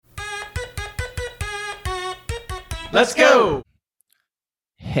Let's go!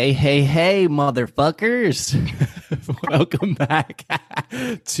 Hey, motherfuckers. Welcome back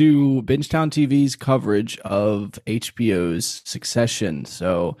to Bingetown TV's coverage of HBO's Succession.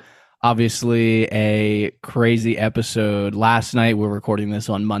 So, obviously, a crazy episode. Last night, we're recording this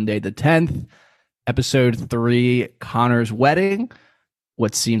on Monday the 10th. Episode 3, Connor's Wedding.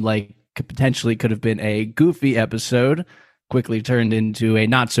 What seemed like potentially could have been a goofy episode quickly turned into a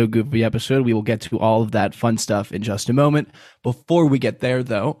not so goofy episode. We will get to all of that fun stuff in just a moment. Before we get there,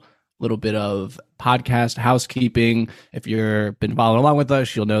 though, a little bit of podcast housekeeping. If you've been following along with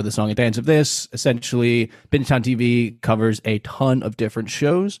us, you'll know the song and dance of this. Essentially, Bingetown TV covers a ton of different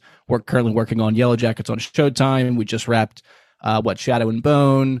shows. We're currently working on Yellow Jackets on Showtime. We just wrapped Shadow and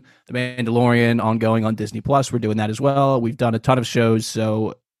Bone, The Mandalorian, ongoing on Disney Plus. We're doing that as well. We've done a ton of shows.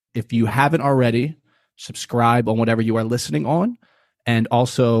 So if you haven't already, subscribe on whatever you are listening on, and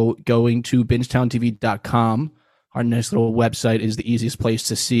also going to bingetowntv.com. Our nice little website is the easiest place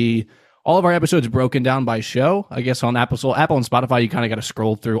to see all of our episodes broken down by show. I guess on Apple and Spotify, you kind of got to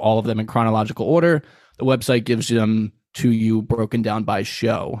scroll through all of them in chronological order. The website gives them to you broken down by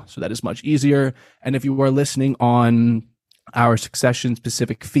show, so that is much easier. And if you are listening on our Succession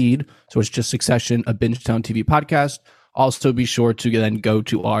specific feed, so it's just Succession, a Bingetown TV podcast, also be sure to then go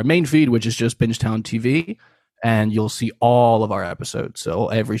to our main feed, which is just Bingetown TV, and you'll see all of our episodes. So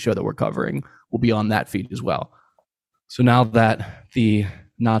every show that we're covering will be on that feed as well. So now that the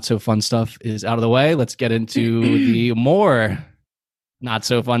not so fun stuff is out of the way, let's get into the more not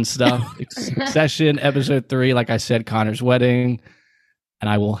so fun stuff. Succession, episode 3, like I said, Connor's Wedding. And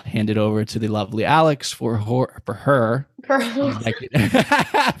I will hand it over to the lovely Alex for her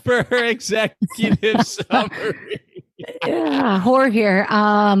executive summary. Yeah, whore here.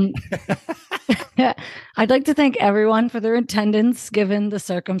 I'd like to thank everyone for their attendance given the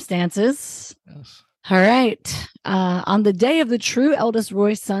circumstances. Yes. All right. On the day of the true eldest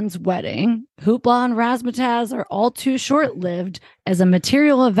Roy's son's wedding, hoopla and razzmatazz are all too short-lived, as a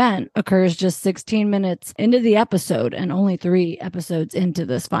material event occurs just 16 minutes into the episode and only 3 episodes into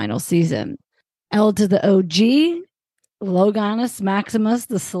this final season. L to the OG, Loganus Maximus,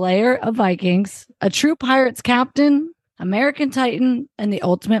 the Slayer of Vikings, a true pirate's captain, American Titan, and the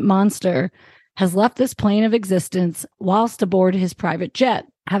ultimate monster, has left this plane of existence whilst aboard his private jet,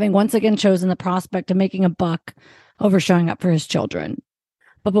 having once again chosen the prospect of making a buck over showing up for his children.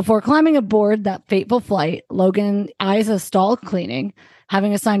 But before climbing aboard that fateful flight, Logan eyes a stall cleaning,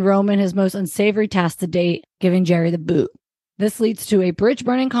 having assigned Roman his most unsavory task to date, giving Jerry the boot. This leads to a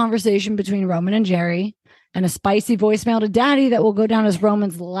bridge-burning conversation between Roman and Jerry, and a spicy voicemail to Daddy that will go down as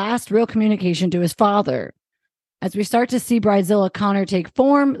Roman's last real communication to his father. As we start to see Bridezilla Connor take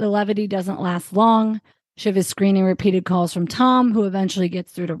form, the levity doesn't last long. Shiv is screening repeated calls from Tom, who eventually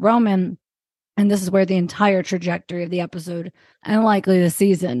gets through to Roman. And this is where the entire trajectory of the episode, and likely the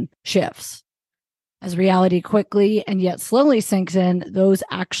season, shifts. As reality quickly and yet slowly sinks in, those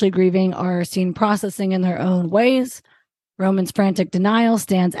actually grieving are seen processing in their own ways. Roman's frantic denial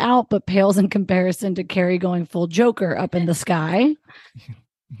stands out, but pales in comparison to Carrie going full Joker up in the sky.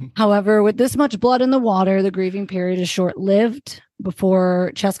 However, with this much blood in the water, the grieving period is short-lived.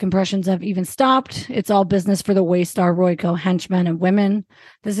 Before chest compressions have even stopped, it's all business for the Waystar Royco henchmen and women.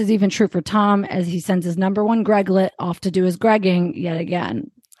 This is even true for Tom, as he sends his number one Greglet off to do his Gregging yet again.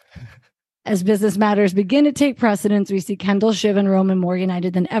 As business matters begin to take precedence, we see Kendall, Shiv, and Roman more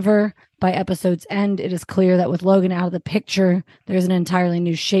united than ever. By episode's end, it is clear that with Logan out of the picture, there's an entirely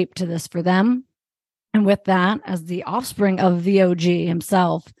new shape to this for them. And with that, as the offspring of the OG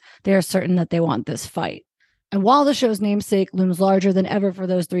himself, they are certain that they want this fight. And while the show's namesake looms larger than ever for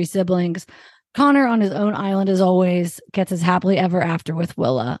those 3 siblings, Connor, on his own island as always, gets his happily ever after with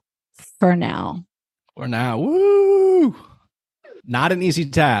Willa. For now. For now. Woo! Not an easy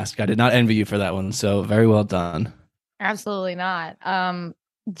task. I did not envy you for that one. So very well done. Absolutely not.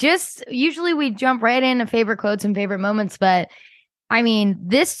 Just usually we jump right into favorite quotes and favorite moments, but I mean,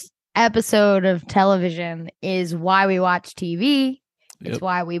 this episode of television is why we watch TV. It's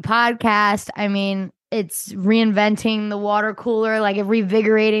why we podcast. I mean, it's reinventing the water cooler, like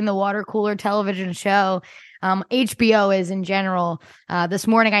revigorating the water cooler television show. HBO is in general. This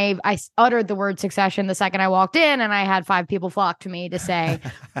morning, I uttered the word Succession the second I walked in, and I had 5 people flock to me to say,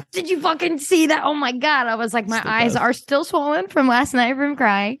 "Did you fucking see that? Oh my God." I was like, my eyes are still swollen from last night from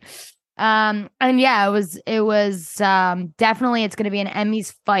crying. And yeah, it was definitely, it's going to be an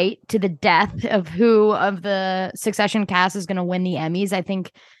Emmys fight to the death of who of the Succession cast is going to win the Emmys. I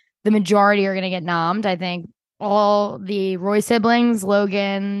think the majority are going to get nommed. I think all the Roy siblings,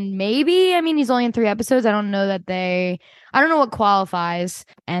 Logan, maybe. I mean, he's only in 3 episodes. I don't know that they I don't know what qualifies.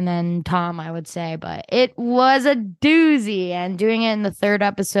 And then Tom, I would say, but it was a doozy. And doing it in the third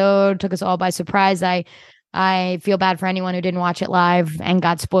episode took us all by surprise. I feel bad for anyone who didn't watch it live and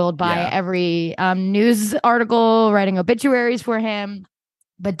got spoiled by every news article writing obituaries for him.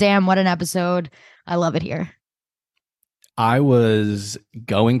 But damn, what an episode. I love it here. I was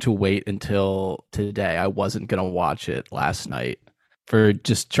going to wait until today. I wasn't going to watch it last night for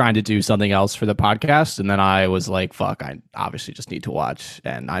just trying to do something else for the podcast. And then I was like, fuck, I obviously just need to watch.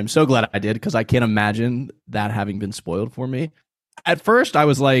 And I'm so glad I did, because I can't imagine that having been spoiled for me. At first, I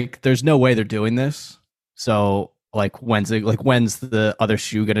was like, there's no way they're doing this. So like, when's the other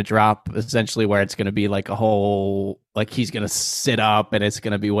shoe going to drop? Essentially, where it's going to be like a whole, like he's going to sit up and it's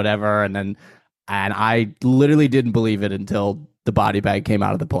going to be whatever. And I literally didn't believe it until the body bag came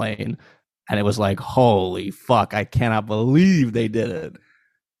out of the plane. And it was like, holy fuck, I cannot believe they did it.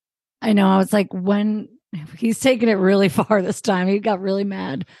 I know. I was like, when he's taking it really far this time, he got really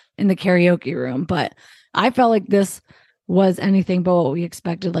mad in the karaoke room. But I felt like this was anything but what we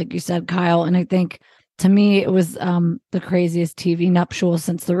expected, like you said, Kyle. And I think to me, it was the craziest TV nuptial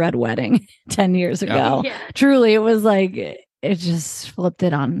since the Red Wedding 10 years ago. Yeah. Truly, it was like, it just flipped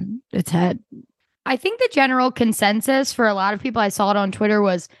it on its head. I think the general consensus for a lot of people, I saw it on Twitter,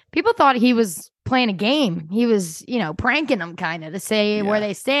 was people thought he was playing a game. He was, pranking them kind of to say where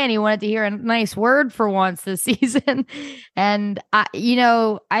they stand. He wanted to hear a nice word for once this season. And,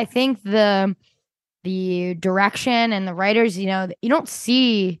 I think the direction and the writers, you don't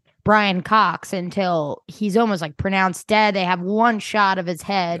see Brian Cox until he's almost like pronounced dead. They have one shot of his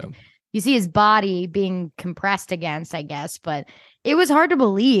head. Yeah. You see his body being compressed against, I guess, but it was hard to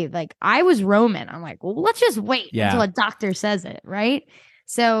believe. Like, I was Roman. I'm like, well, let's just wait until a doctor says it, right?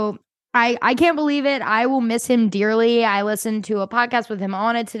 So I can't believe it. I will miss him dearly. I listened to a podcast with him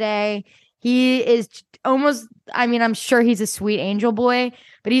on it today. He is almost, I'm sure he's a sweet angel boy,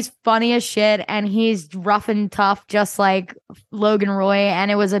 but he's funny as shit, and he's rough and tough, just like Logan Roy. And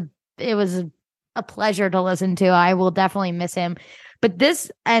it was a pleasure to listen to. I will definitely miss him. But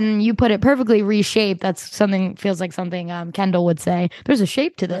this, and you put it perfectly, reshaped. That's something, feels like something Kendall would say. There's a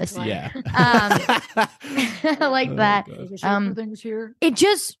shape to this. Yeah. I like that.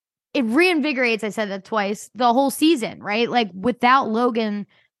 It reinvigorates, I said that twice, the whole season, right? Like, without Logan,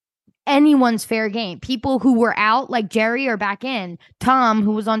 anyone's fair game. People who were out, like Jerry, are back in. Tom,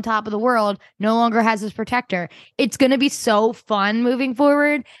 who was on top of the world, no longer has his protector. It's going to be so fun moving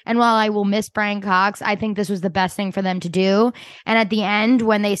forward. And while I will miss Brian Cox, I think this was the best thing for them to do. And at the end,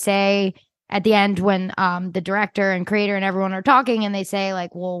 when they say, the director and creator and everyone are talking, and they say,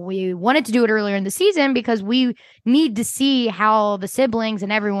 like, well, we wanted to do it earlier in the season because we need to see how the siblings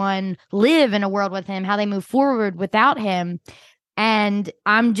and everyone live in a world with him, how they move forward without him. And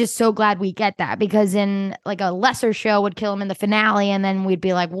I'm just so glad we get that, because in like a lesser show would kill him in the finale, and then we'd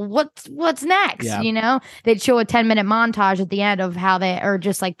be like, well, what's next? Yeah. They'd show a 10-minute montage at the end of how they, or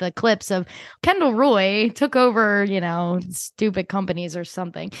just like the clips of Kendall Roy took over, stupid companies or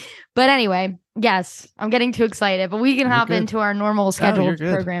something. But anyway, yes, I'm getting too excited, but we can hop into our normal scheduled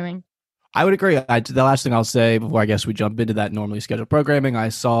programming. I would agree. The last thing I'll say before I guess we jump into that normally scheduled programming, I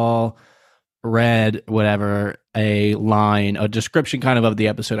read a description kind of the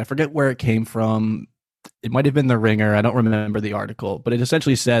episode. I forget where it came from. It might have been The Ringer. I don't remember the article, but it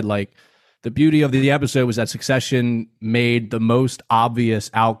essentially said, like, the beauty of the episode was that Succession made the most obvious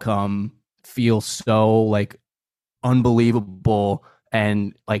outcome feel so like unbelievable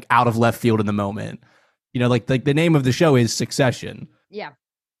and like out of left field in the moment. Like the name of the show is Succession. Yeah.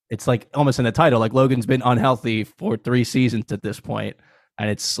 It's like almost in the title, like Logan's been unhealthy for 3 seasons at this point. And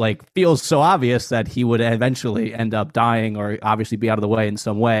it's like, feels so obvious that he would eventually end up dying or obviously be out of the way in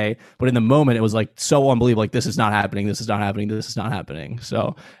some way. But in the moment, it was like so unbelievable. Like, this is not happening. This is not happening. This is not happening.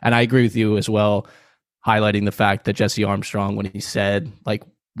 So, and I agree with you as well, highlighting the fact that Jesse Armstrong, when he said, like,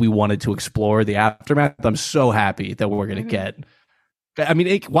 we wanted to explore the aftermath, I'm so happy that we're going to get.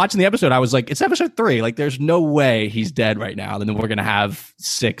 Watching the episode, I was like, it's episode 3. Like, there's no way he's dead right now. And then we're going to have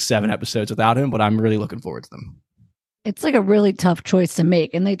 6, 7 episodes without him. But I'm really looking forward to them. It's like a really tough choice to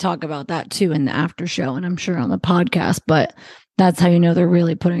make. And they talk about that too in the after show, and I'm sure on the podcast, but that's how they're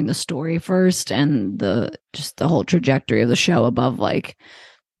really putting the story first and the whole trajectory of the show above, like,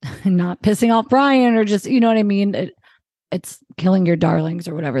 not pissing off Brian or just, what I mean? It's killing your darlings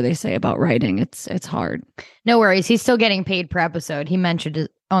or whatever they say about writing. It's hard. No worries. He's still getting paid per episode. He mentioned it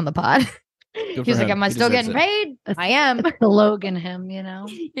on the pod. He's like, am I still getting paid? I am. The Logan him,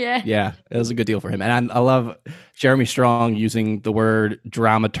 Yeah. Yeah, it was a good deal for him. And I love Jeremy Strong using the word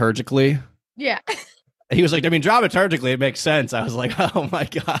dramaturgically. Yeah. He was like, dramaturgically, it makes sense. I was like, oh my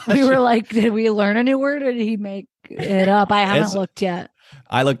gosh. We were like, did we learn a new word, or did he make it up. I haven't It's- looked yet.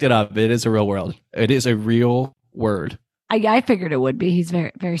 I looked it up. It is a real world. It is a real word. I figured it would be. He's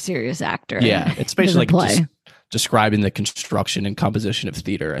very, very serious actor. Yeah, it's basically doesn't like play. just describing the construction and composition of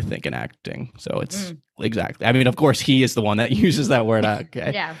theater, I think, and acting. So it's exactly. I mean, of course, he is the one that uses that word.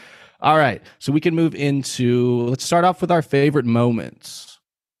 Okay. Yeah. All right. So we can move into, let's start off with our favorite moments.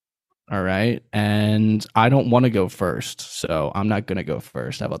 All right. And I don't want to go first, so I'm not going to go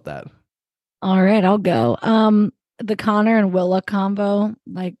first. How about that? All right, I'll go. The Connor and Willa combo,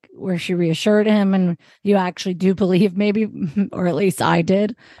 like where she reassured him, and you actually do believe, maybe, or at least I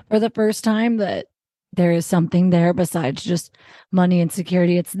did for the first time, that there is something there besides just money and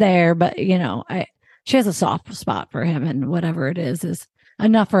security. It's there, but she has a soft spot for him, and whatever it is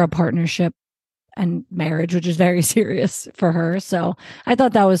enough for a partnership and marriage, which is very serious for her. So I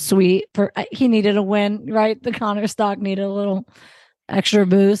thought that was sweet. He needed a win, right? The Connor stock needed a little extra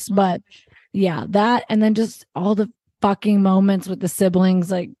boost, but yeah, that, and then just all the fucking moments with the siblings,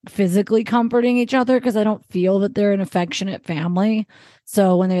 like physically comforting each other, because I don't feel that they're an affectionate family.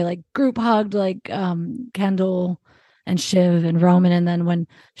 So when they like group hugged, like Kendall and Shiv and Roman, and then when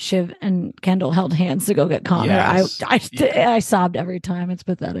Shiv and Kendall held hands to go get Connor, Yes. I sobbed every time. It's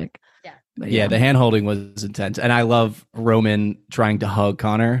pathetic. Yeah. But Yeah, the hand holding was intense. And I love Roman trying to hug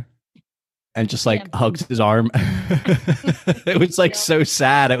Connor and just like hugs his arm. It was like so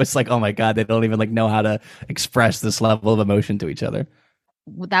sad. It was like, oh my God, they don't even like know how to express this level of emotion to each other.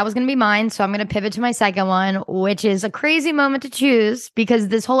 That was going to be mine. So I'm going to pivot to my second one, which is a crazy moment to choose because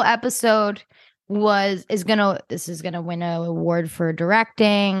this whole episode this is going to win an award for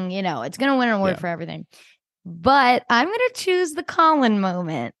directing. It's going to win an award for everything. But I'm going to choose the Colin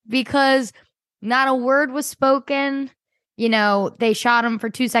moment because not a word was spoken. They shot him for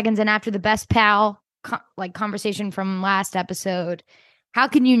 2 seconds, and after the best pal conversation from last episode, how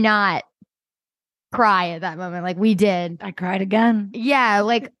can you not cry at that moment? Like we did. I cried again. Yeah,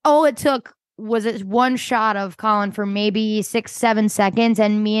 like all it took was it one shot of Colin for maybe 6-7 seconds,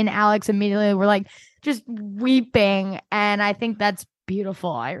 and me and Alex immediately were like just weeping, and I think that's beautiful.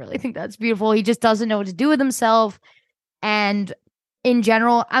 I really think that's beautiful. He just doesn't know what to do with himself, and in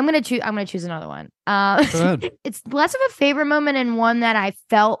general, I'm gonna choose another one. It's less of a favorite moment and one that I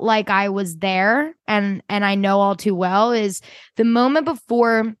felt like I was there and I know all too well is the moment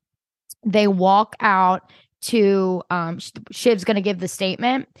before they walk out to Shiv's gonna give the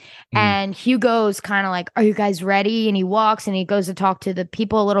statement, and Hugo's kind of like, "Are you guys ready?" And he walks and he goes to talk to the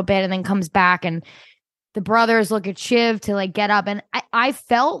people a little bit, and then comes back and the brothers look at Shiv to like get up. And I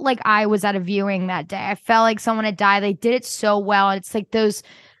felt like I was at a viewing that day. I felt like someone had died. They did it so well. It's like those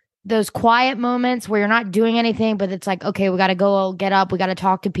quiet moments where you're not doing anything, but it's like, okay, we got to go get up. We got to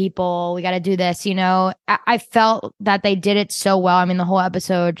talk to people. We got to do this. I felt that they did it so well. I mean, the whole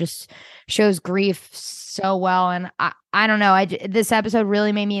episode just shows grief so well. And I don't know. This episode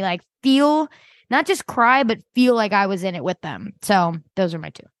really made me like feel, not just cry, but feel like I was in it with them. So those are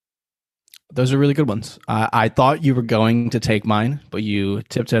my two. Those are really good ones. I thought you were going to take mine, but you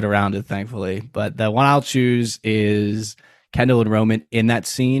tiptoed around it, thankfully. But the one I'll choose is Kendall and Roman in that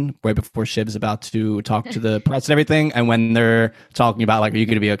scene right before Shiv's about to talk to the press and everything. And when they're talking about, like, are you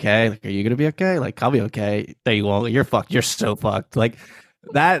going to be okay? Like, are you going to be okay? Like, I'll be okay. They won't. You're fucked. You're so fucked. Like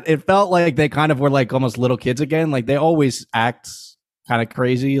that. It felt like they kind of were like almost little kids again. Like they always act kind of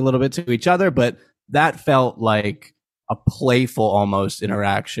crazy a little bit to each other, but that felt like a playful almost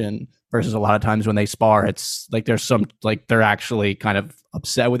interaction. Versus a lot of times when they spar, it's like there's some, like they're actually kind of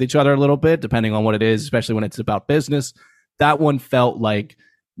upset with each other a little bit, depending on what it is, especially when it's about business. That one felt like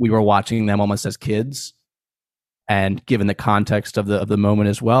we were watching them almost as kids. And given the context of the moment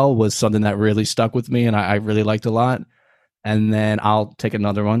as well, was something that really stuck with me and I really liked a lot. And then I'll take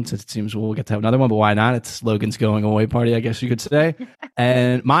another one since it seems we'll get to have another one, but why not? It's Logan's going away party, I guess you could say.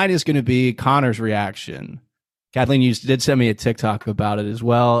 And mine is going to be Connor's reaction. Kathleen, you did send me a TikTok about it as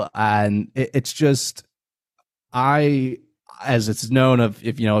well. And it's just, as it's known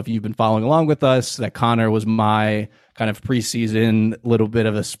if you've been following along with us, that Connor was my kind of preseason little bit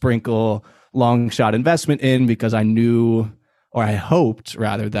of a sprinkle long shot investment in, because I knew, or I hoped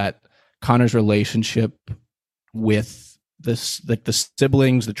rather, that Connor's relationship with this, like the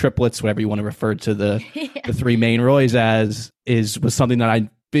siblings, the triplets, whatever you want to refer to the three main Roys as, was something that I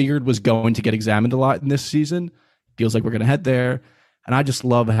figured was going to get examined a lot in this season. Feels like we're going to head there. And I just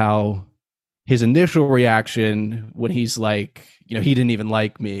love how his initial reaction when he's like, he didn't even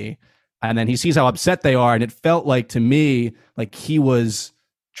like me. And then he sees how upset they are. And it felt like to me, like he was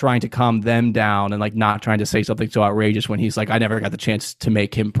trying to calm them down and like not trying to say something so outrageous when he's like, I never got the chance to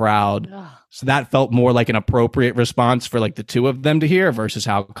make him proud. Ugh. So that felt more like an appropriate response for like the two of them to hear versus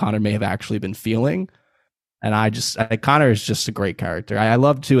how Connor may have actually been feeling. And Connor is just a great character. I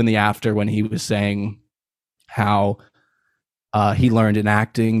love too in the after when he was saying how he learned in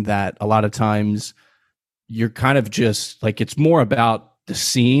acting that a lot of times you're kind of just like, it's more about the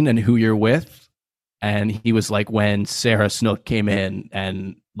scene and who you're with. And he was like, when Sarah Snook came in,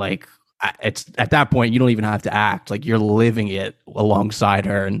 and like, it's at that point, you don't even have to act, like you're living it alongside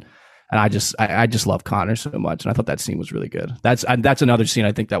her. And I just love Connor so much. And I thought that scene was really good. That's another scene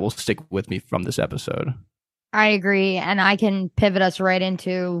I think that will stick with me from this episode. I agree. And I can pivot us right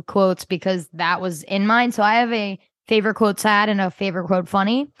into quotes because that was in mine. So I have a favorite quote sad and a favorite quote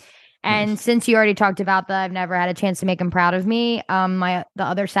funny. And since you already talked about that, I've never had a chance to make him proud of me. The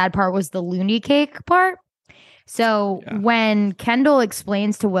other sad part was the loony cake part. So when Kendall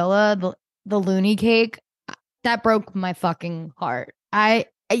explains to Willa the loony cake, that broke my fucking heart.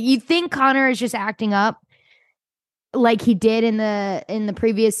 You think Connor is just acting up like he did in the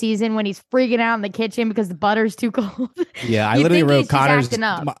previous season when he's freaking out in the kitchen because the butter's too cold. Yeah, I literally wrote Connor's.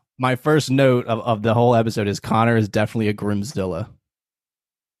 My first note of the whole episode is Connor is definitely a Grimzilla.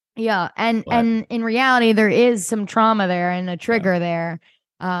 Yeah, and in reality, there is some trauma there and a trigger there.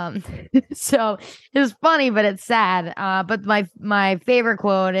 So it was funny, but it's sad. But my favorite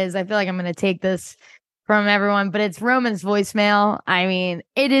quote is, I feel like I'm going to take this from everyone, but it's Roman's voicemail. I mean,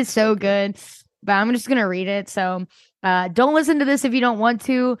 it is so good, but I'm just going to read it. So don't listen to this if you don't want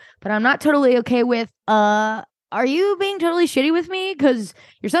to, but I'm not totally okay with, are you being totally shitty with me? Because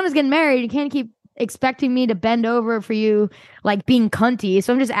your son is getting married. You can't keep expecting me to bend over for you, like being cunty.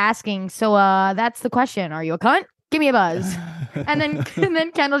 So I'm just asking. So that's the question. Are you a cunt? Give me a buzz. and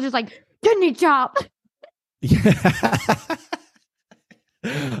then Kendall's just like, kidney chop. Yeah.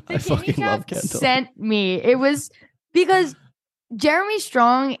 The I fucking love Kendall. Sent me. It was because Jeremy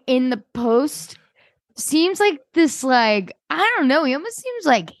Strong in the post seems like this, like, I don't know, he almost seems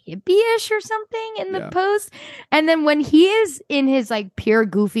like hippie-ish or something in the post. And then when he is in his like pure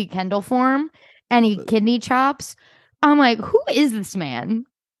goofy Kendall form and he kidney chops, I'm like, who is this man?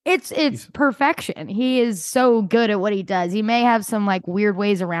 It's perfection. He is so good at what he does. He may have some like weird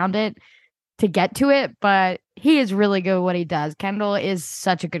ways around it to get to it, but he is really good at what he does. Kendall is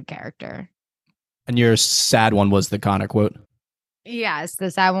such a good character. And your sad one was the Connor quote? Yes,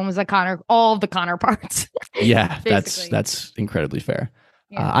 the sad one was the Connor, all of the Connor parts. Yeah, that's incredibly fair.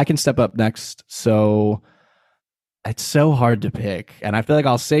 Yeah. I can step up next. So it's so hard to pick, and I feel like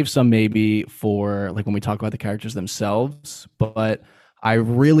I'll save some maybe for like when we talk about the characters themselves. But I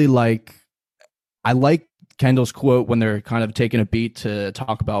like Kendall's quote when they're kind of taking a beat to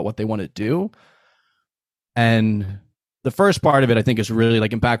talk about what they want to do. And the first part of it, I think, is really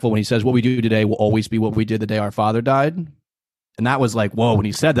like impactful when he says, "What we do today will always be what we did the day our father died." And that was like, whoa, when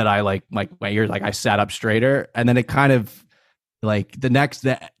he said that, I like my ears, like I sat up straighter. And then it kind of like the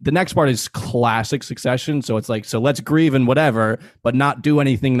next part is classic Succession. So it's like, so let's grieve and whatever, but not do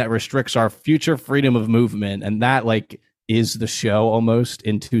anything that restricts our future freedom of movement. And that like is the show almost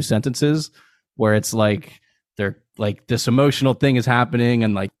in two sentences, where it's like they're like this emotional thing is happening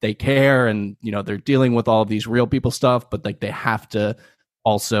and like they care, and you know they're dealing with all of these real people stuff, but like they have to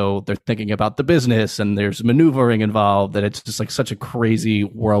also, they're thinking about the business and there's maneuvering involved, that it's just like such a crazy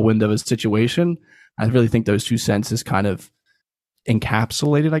whirlwind of a situation. I really think those two sentences kind of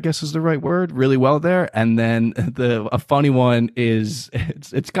encapsulated, I guess is the right word, really well there. And then a funny one is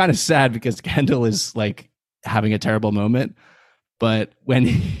it's kind of sad because Kendall is like having a terrible moment. But when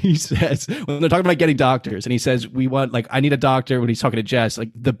he says, when they're talking about getting doctors, and he says, we want, like, I need a doctor, when he's talking to Jess, like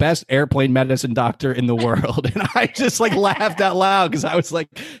the best airplane medicine doctor in the world. And I just like laughed out loud because I was like,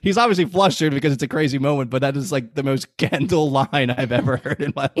 he's obviously flustered because it's a crazy moment, but that is like the most Kendall line I've ever heard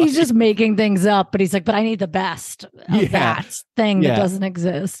in my life. He's just making things up, but he's like, but I need the best of that thing that doesn't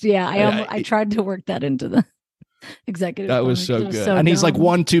exist. Yeah, I tried to work that into the executive. That was so good. And he's like,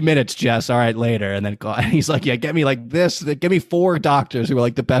 2 minutes, Jess. All right, later. And then he's like, yeah, get me like this. Give me 4 doctors who are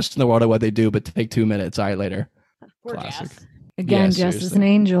like the best in the world at what they do, but take 2 minutes. All right, later. Classic. Jess. Again, Jess is an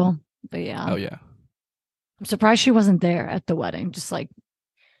angel. But yeah. Oh, yeah. I'm surprised she wasn't there at the wedding, just like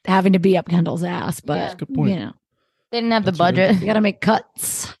having to be up Kendall's ass. But, that's a good point. You know, they didn't have the budget. You got to make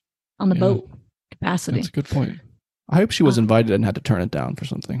cuts on the boat capacity. That's a good point. I hope she was invited and had to turn it down for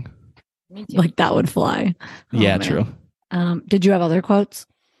something. Like that would fly. Yeah, true. Did you have other quotes?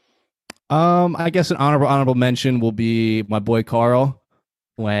 I guess an honorable mention will be my boy Carl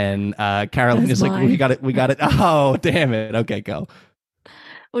when Caroline is like, we got it. Oh, damn it. Okay, go.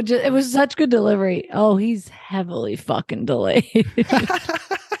 It was such good delivery. Oh, he's heavily fucking delayed.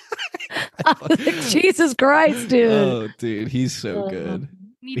 I was like, Jesus Christ, dude. Oh, dude, he's so good.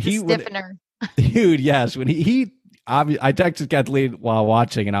 Need the stiffener. Dude, yes. When he I texted Kathleen while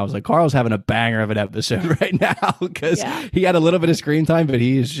watching, and I was like, Carl's having a banger of an episode right now because he had a little bit of screen time, but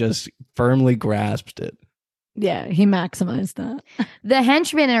he's just firmly grasped it. Yeah, he maximized that. The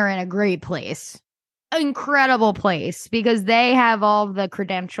henchmen are in a great place. Incredible place because they have all the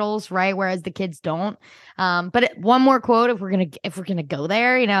credentials, right? Whereas the kids don't. But one more quote, if we're gonna go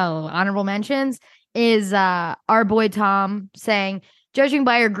there, honorable mentions is our boy Tom saying, "Judging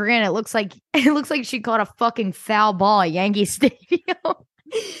by her grin, it looks like she caught a fucking foul ball at Yankee Stadium."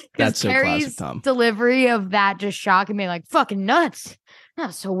 That's so Terry's classic, Tom. delivery of that just shocking me, like fucking nuts.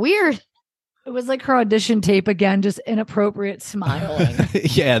 That's so weird. It was like her audition tape again, just inappropriate smiling.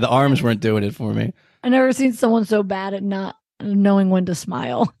 Yeah, the arms weren't doing it for me. I never seen someone so bad at not knowing when to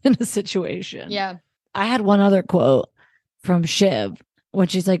smile in a situation. Yeah. I had one other quote from Shiv when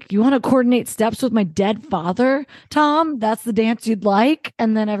she's like, "You want to coordinate steps with my dead father, Tom? That's the dance you'd like?"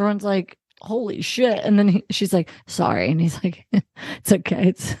 And then everyone's like, "Holy shit." And then she's like, "Sorry." And he's like, "It's okay.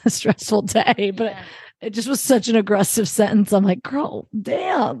 It's a stressful day." But it just was such an aggressive sentence. I'm like, girl,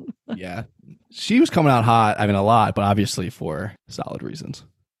 damn. Yeah. She was coming out hot. I mean, a lot, but obviously for solid reasons.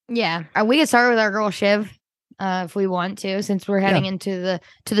 Yeah. We can start with our girl Shiv if we want to, since we're heading into the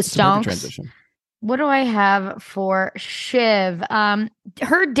stonks. Transition. What do I have for Shiv? Her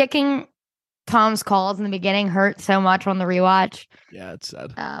dicking Tom's calls in the beginning hurt so much on the rewatch. Yeah, it's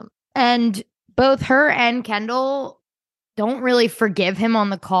sad. And both her and Kendall don't really forgive him on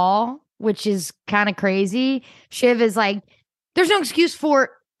the call, which is kind of crazy. Shiv is like, "There's no excuse for it."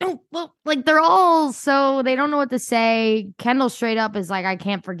 No, well, like they're all so they don't know what to say. Kendall straight up is like, "I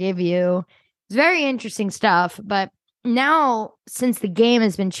can't forgive you." It's very interesting stuff. But now, since the game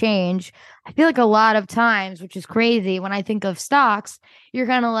has been changed, I feel like a lot of times, which is crazy, when I think of stocks, you're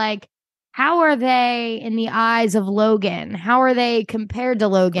kind of like, how are they in the eyes of Logan? How are they compared to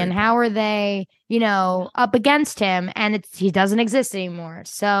Logan? Right. How are they, up against him? And he doesn't exist anymore.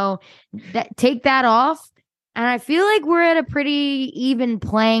 So take that off. And I feel like we're at a pretty even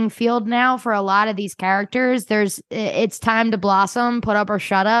playing field now for a lot of these characters. It's time to blossom, put up or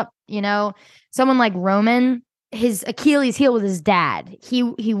shut up. Someone like Roman, his Achilles heel with his dad.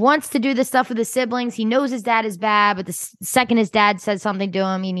 He wants to do this stuff with his siblings. He knows his dad is bad, but the second his dad says something to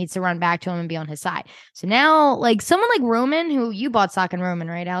him, he needs to run back to him and be on his side. So now, like someone like Roman, who you bought stock in Roman,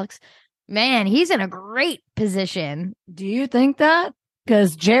 right, Alex? Man, he's in a great position. Do you think that?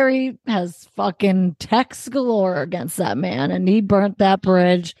 Because Jerry has fucking texts galore against that man and he burnt that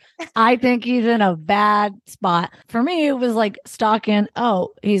bridge. I think he's in a bad spot. For me, it was like stalking,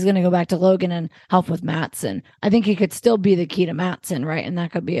 he's going to go back to Logan and help with Mattson. I think he could still be the key to Mattson, right? And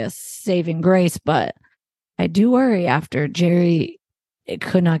that could be a saving grace. But I do worry after Jerry, it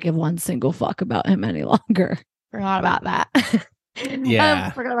could not give one single fuck about him any longer. Forgot about that. Yeah.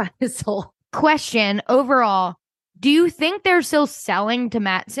 Forgot about his whole question overall. Do you think they're still selling to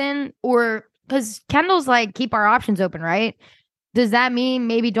Mattson, or because Kendall's like, keep our options open, right? Does that mean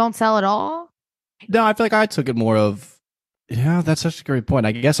maybe don't sell at all? No, I feel like I took it more of, that's such a great point.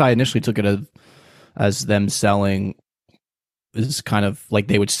 I guess I initially took it as them selling is kind of like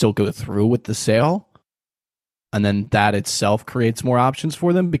they would still go through with the sale. And then that itself creates more options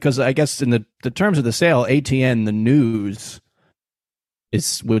for them because I guess in the terms of the sale, ATN, the news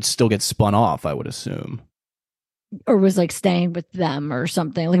would still get spun off, I would assume. Or was like staying with them or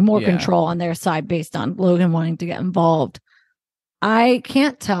something, like more control on their side based on Logan wanting to get involved. I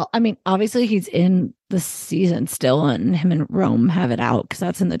can't tell. I mean, obviously he's in the season still and him and Rome have it out because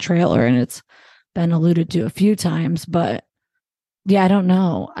that's in the trailer and it's been alluded to a few times. But yeah, I don't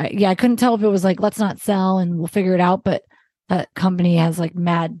know. I couldn't tell if it was like, let's not sell and we'll figure it out. But that company has like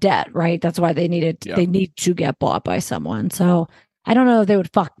mad debt, right? That's why they need to get bought by someone. So I don't know if they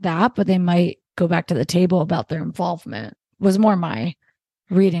would fuck that, but they might go back to the table about their involvement. Was more my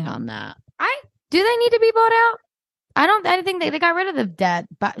reading on that. Do they need to be bought out? I think they got rid of the debt,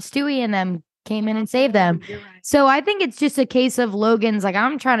 but Stewie and them came in and saved them. Right. So I think it's just a case of Logan's like,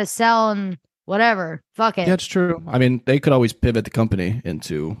 I'm trying to sell and whatever. Fuck it. Yeah, it's true. I mean, they could always pivot the company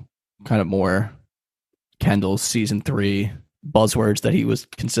into kind of more Kendall's season 3 buzzwords that he was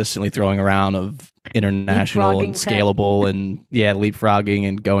consistently throwing around of international and scalable and leapfrogging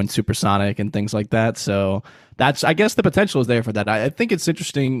and going supersonic and things like that. So that's, I guess the potential is there for that. I think it's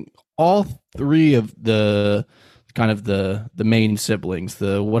interesting. All 3 of the kind of the main siblings,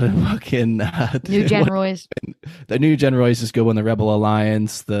 the New Gen Royce. The New Gen Royce is good one. The Rebel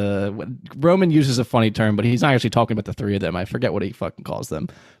Alliance. Roman uses a funny term, but he's not actually talking about the 3 of them. I forget what he fucking calls them,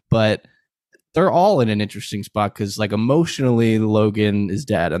 but they're all in an interesting spot because, like, emotionally, Logan is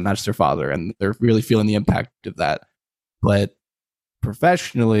dead, and that's their father, and they're really feeling the impact of that. But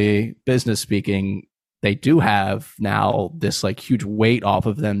professionally, business speaking, they do have now this like huge weight off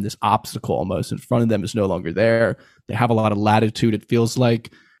of them, this obstacle almost in front of them is no longer there. They have a lot of latitude. It feels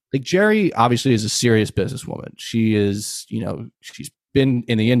like Jerry obviously is a serious businesswoman. She is, she's been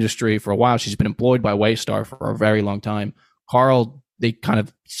in the industry for a while. She's been employed by Waystar for a very long time. Carl, they kind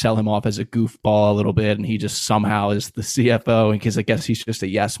of sell him off as a goofball a little bit, and he just somehow is the CFO because I guess he's just a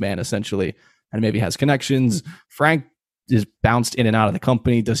yes man essentially, and maybe has connections. Frank is bounced in and out of the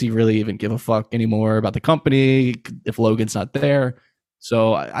company. Does he really even give a fuck anymore about the company if Logan's not there?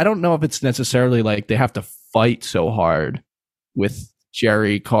 So I don't know if it's necessarily like they have to fight so hard with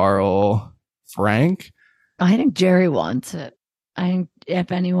Jerry, Carl, Frank. I think Jerry wants it. I think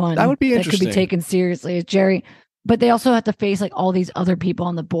if anyone that would be that could be taken seriously is Jerry. But they also have to face like all these other people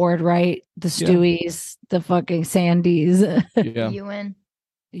on the board, right? The Stewies, the fucking Sandys, Ewan.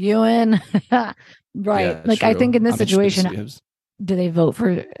 Right. Yeah, like, true. I think in this situation, do they vote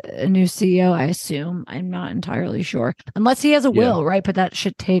for a new CEO? I assume. I'm not entirely sure. Unless he has a will, right? But that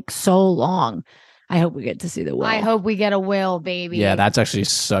should take so long. I hope we get to see the will. I hope we get a will, baby. Yeah, that's actually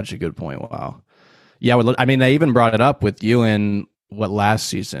such a good point. Wow. Yeah, I mean, they even brought it up with Ewan, last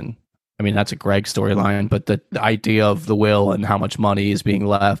season? I mean, that's a Greg storyline, but the idea of the will and how much money is being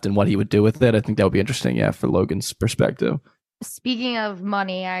left and what he would do with it, I think that would be interesting, for Logan's perspective. Speaking of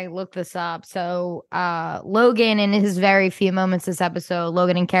money, I looked this up. So Logan, in his very few moments this episode,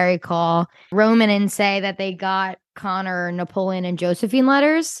 Logan and Carrie call Roman and say that they got Connor, Napoleon, and Josephine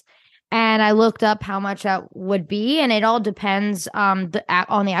letters. And I looked up how much that would be, and it all depends on the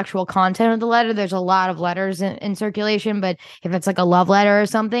actual content of the letter. There's a lot of letters in circulation, but if it's like a love letter or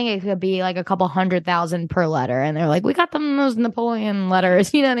something, it could be like a couple 100,000 per letter. And they're like, we got them those Napoleon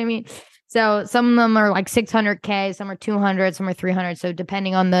letters, you know what I mean? So some of them are like 600K, some are 200, some are 300. So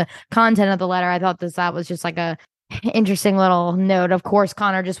depending on the content of the letter, I thought that was just like a interesting little note. Of course,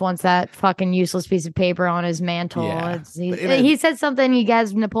 Connor just wants that fucking useless piece of paper on his mantle. Yeah. He said something. He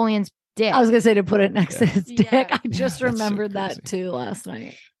has Napoleon's dick. I was gonna say to put it next to his dick. Yeah. I just remembered that too last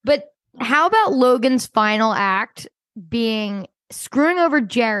night. But how about Logan's final act being screwing over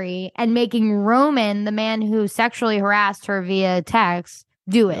Jerry and making Roman, the man who sexually harassed her via text,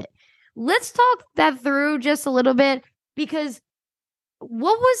 do it? Let's talk that through just a little bit, because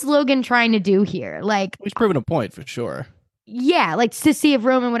what was Logan trying to do here? Like, he's proving a point for sure. Yeah, like to see if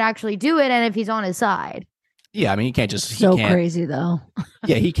Roman would actually do it and if he's on his side. Yeah, I mean, he can't just... Crazy, though.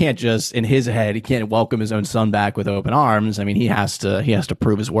 Yeah, he can't just, in his head, he can't welcome his own son back with open arms. I mean, he has to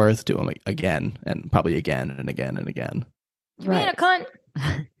prove his worth to him again, and probably again and again and again. Being a cunt.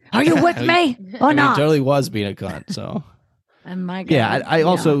 Are you with me or not? He totally was being a cunt, so... And my God, yeah, I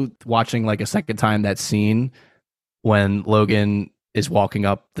also, watching like a second time that scene when Logan is walking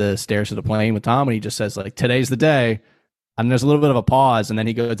up the stairs to the plane with Tom, and he just says, like, today's the day. And there's a little bit of a pause, and then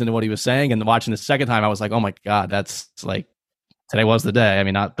he goes into what he was saying. And watching the second time, I was like, oh my God, that's like, today was the day. I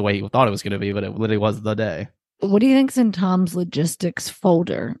mean, not the way he thought it was going to be, but it literally was the day. What do you think's in Tom's logistics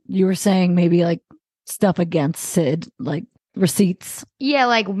folder? You were saying maybe like stuff against Sid, like receipts. Yeah,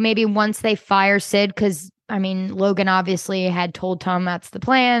 like maybe once they fire Sid, because I mean, Logan obviously had told Tom that's the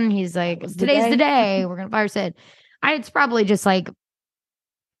plan. He's like, today's the day. We're going to fire Sid. It's probably just like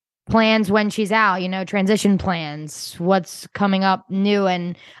plans when she's out, transition plans, what's coming up new.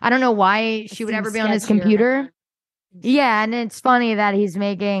 And I don't know why she would ever be on his computer. Yeah, and it's funny that he's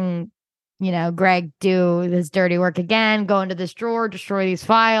making, Greg do his dirty work again, go into this drawer, destroy these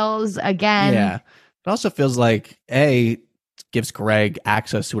files again. Yeah. It also feels like, gives Greg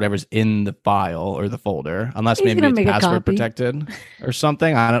access to whatever's in the file or the folder, unless maybe it's password protected or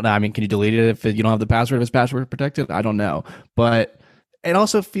something. I don't know. I mean, can you delete it if you don't have the password, if it's password protected? I don't know. But it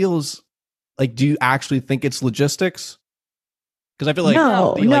also feels like, do you actually think it's logistics? Because I feel like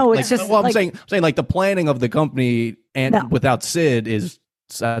it's just. Well, I'm saying like the planning of the company and without Sid is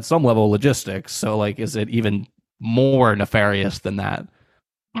at some level logistics. So like, is it even more nefarious than that?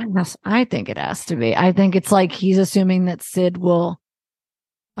 I think it has to be. I think it's like he's assuming that Sid will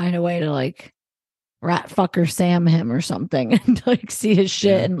find a way to like rat fucker Sam him or something and like see his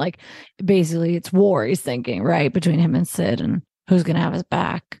shit and like basically it's war. He's thinking right between him and Sid and who's gonna have his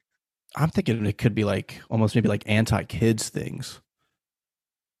back. I'm thinking it could be like almost maybe like anti-kids things.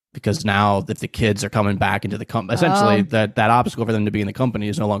 Because now if the kids are coming back into the company, essentially that obstacle for them to be in the company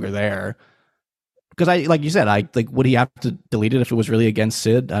is no longer there. Because like you said, would he have to delete it if it was really against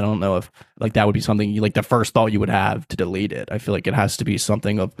Sid? I don't know if like that would be something like the first thought you would have to delete it. I feel like it has to be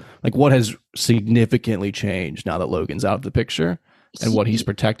something of like what has significantly changed now that Logan's out of the picture and what he's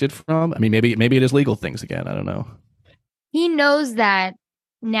protected from. I mean, maybe it is legal things again. I don't know. He knows that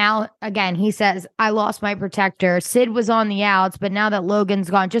now, again, he says, I lost my protector. Sid was on the outs, but now that Logan's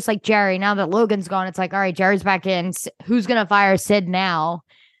gone, just like Jerry, now that Logan's gone, it's like, all right, Jerry's back in. Who's going to fire Sid now?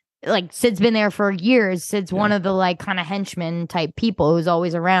 Like, Sid's been there for years. Sid's one of the, like, kind of henchman type people who's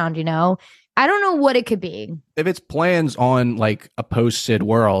always around, you know? I don't know what it could be. If it's plans on, like, a post-Sid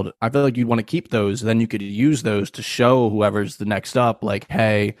world, I feel like you'd want to keep those. Then you could use those to show whoever's the next up, like,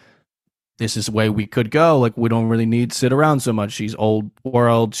 hey, this is the way we could go. Like, we don't really need Sid around so much. She's old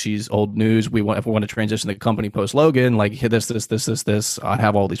world. She's old news. If we want to transition the company post Logan, like, hit this. I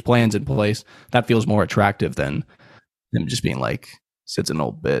have all these plans in place. That feels more attractive than him just being like, Sid's an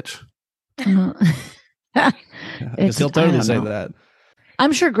old bitch. Because he'll totally say that.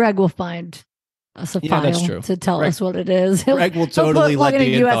 I'm sure Greg will find us a file to tell us what it is. Greg will totally let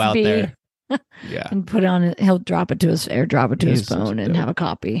the info out there. Yeah, and put it on. He'll drop it to his phone and have a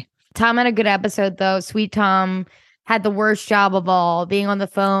copy. Tom had a good episode, though. Sweet Tom had the worst job of all, being on the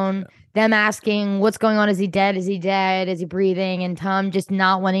phone, them asking, what's going on? Is he dead? Is he dead? Is he breathing? And Tom just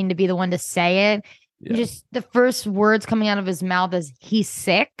not wanting to be the one to say it. Yeah. Just the first words coming out of his mouth is, he's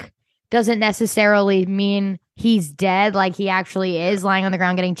sick. Doesn't necessarily mean he's dead, like he actually is lying on the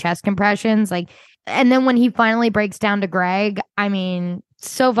ground getting chest compressions. Like, and then when he finally breaks down to Greg, I mean,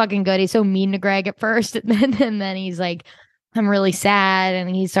 so fucking good. He's so mean to Greg at first. And then he's like, I'm really sad,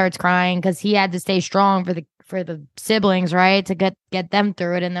 and he starts crying because he had to stay strong for the siblings, right, to get them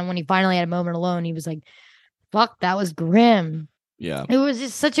through it. And then when he finally had a moment alone, he was like, "Fuck, that was grim." Yeah, it was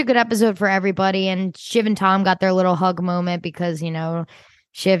just such a good episode for everybody. And Shiv and Tom got their little hug moment because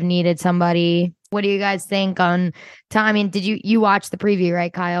Shiv needed somebody. What do you guys think on Tom? I mean, did you watch the preview,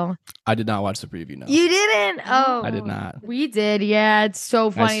 right, Kyle? I did not watch the preview. No, you didn't. Oh, I did not. We did. Yeah, it's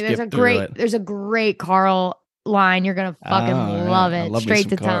so funny. There's a great Carl line. You're gonna fucking love it. Straight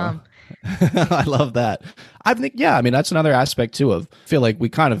to Tom. I love that. I think, that's another aspect too of, I feel like we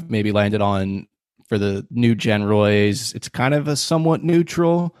kind of maybe landed on, for the new Gen Roys, it's kind of a somewhat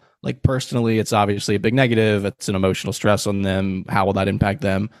neutral. Like, personally, it's obviously a big negative. It's an emotional stress on them. How will that impact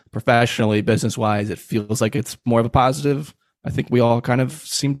them professionally, business wise? It feels like it's more of a positive. I think we all kind of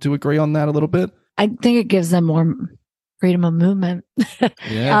seem to agree on that a little bit. I think it gives them more freedom of movement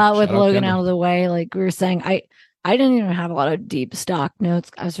with Logan out of the way. Like we were saying, I didn't even have a lot of deep stock notes.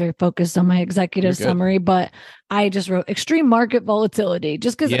 I was very focused on my executive summary, but I just wrote extreme market volatility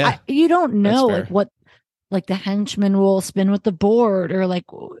just because you don't know like what, like the henchman will spin with the board, or like,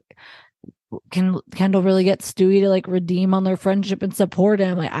 can Kendall really get Stewie to like redeem on their friendship and support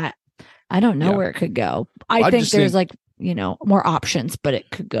him? Like, I don't know where it could go. I think there's more options, but it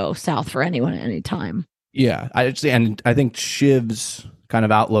could go south for anyone at any time. Yeah, I think Shiv's kind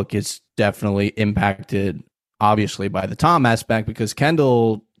of outlook is definitely impacted, obviously, by the Tom aspect, because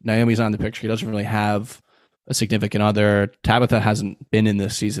Naomi's not in the picture. He doesn't really have a significant other. Tabitha hasn't been in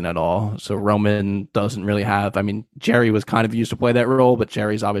this season at all, so Roman doesn't really have. I mean, Jerry was kind of used to play that role, but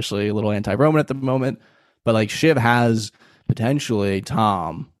Jerry's obviously a little anti-Roman at the moment. But like, Shiv has potentially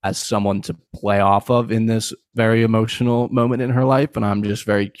Tom as someone to play off of in this very emotional moment in her life, and I'm just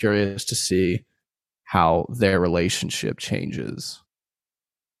very curious to see how their relationship changes.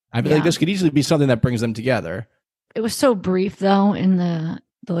 I feel like this could easily be something that brings them together. It was so brief though, in the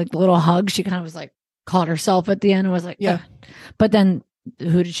like little hug. She kind of was like, caught herself at the end and was like, yeah. But then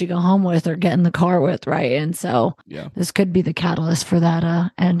who did she go home with or get in the car with, right? And so this could be the catalyst for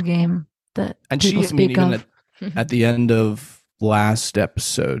that end game that people speak of. At the end of last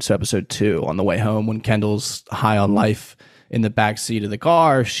episode, so episode 2, on the way home, when Kendall's high on life in the back seat of the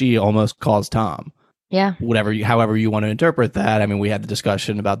car, she almost calls Tom. Yeah. However you want to interpret that. I mean, we had the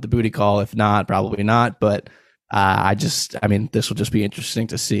discussion about the booty call. If not, probably not. But this will just be interesting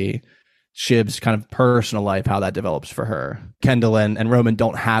to see Shiv's kind of personal life, how that develops for her. Kendall and Roman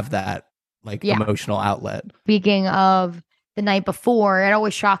don't have that emotional outlet. Speaking of the night before, it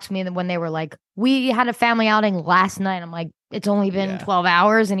always shocks me that when they were like, we had a family outing last night. I'm like, it's only been 12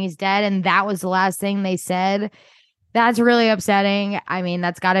 hours and he's dead. And that was the last thing they said. That's really upsetting. I mean,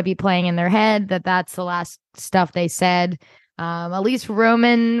 that's got to be playing in their head that's the last stuff they said. At least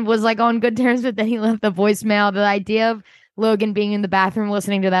Roman was like on good terms, but then he left the voicemail. The idea of Logan being in the bathroom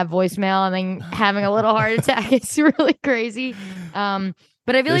listening to that voicemail and then having a little heart attack is really crazy. But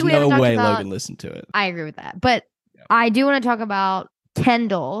I feel like we haven't talked about. Logan listened to it. I agree with that. But I do want to talk about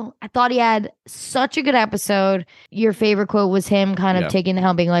Kendall. I thought he had such a good episode. Your favorite quote was him kind of taking the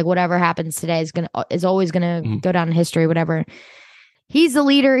helm, being like, whatever happens today is always gonna go down in history, whatever. He's the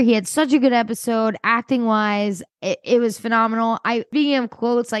leader. He had such a good episode, acting wise. It was phenomenal. Speaking of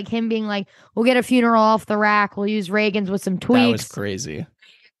quotes, like him being like, we'll get a funeral off the rack. We'll use Reagan's with some tweaks. That was crazy.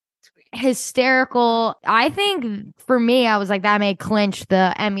 hysterical. I think for me, I was like, that may clinch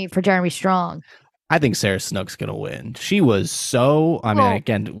the Emmy for Jeremy Strong. I think Sarah Snook's gonna win. She was so. I mean, Well,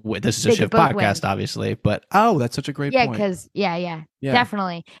 again, this is a they could Shiv both podcast, win. obviously, but that's such a great Yeah, point. because yeah, Yeah.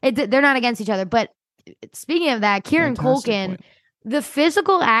 definitely. They're not against each other. But speaking of that, Kieran Fantastic Culkin, point. the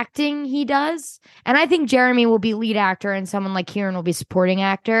physical acting he does, and I think Jeremy will be lead actor and someone like Kieran will be supporting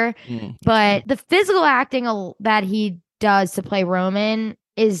actor. But the physical acting that he does to play Roman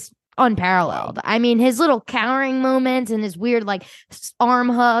is unparalleled. Wow. I mean, his little cowering moments and his weird like arm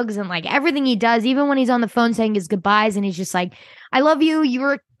hugs and like everything he does, even when he's on the phone saying his goodbyes and he's just like, I love you.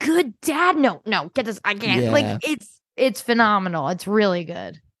 You're a good dad. No, get this. I can't. Yeah. Like it's phenomenal. It's really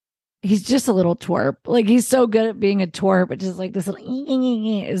good. He's just a little twerp. Like he's so good at being a twerp, but just like this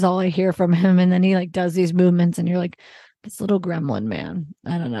little is all I hear from him. And then he like does these movements and you're like, this little gremlin man.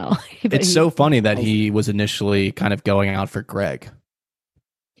 I don't know. It's so funny that he was initially kind of going out for Greg.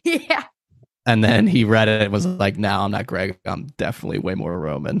 Yeah. And then he read it and was like, no, I'm not Greg. I'm definitely way more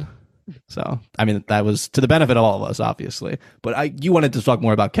Roman. So, I mean, that was to the benefit of all of us, obviously. But you wanted to talk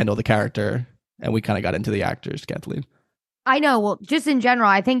more about Kendall, the character, and we kind of got into the actors, Kathleen. I know. Well, just in general,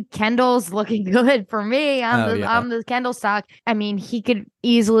 I think Kendall's looking good for me. I'm the Kendall stock. I mean, he could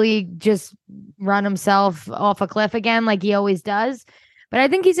easily just run himself off a cliff again like he always does. But I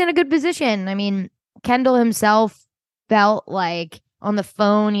think he's in a good position. I mean, Kendall himself felt like on the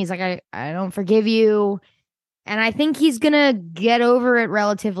phone, he's like, I don't forgive you. And I think he's going to get over it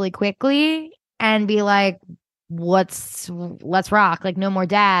relatively quickly and be like, let's rock. Like, no more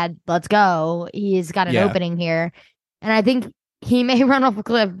dad. Let's go. He's got an opening here. And I think he may run off a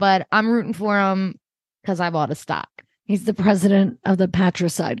cliff, but I'm rooting for him because I bought a stock. He's the president of the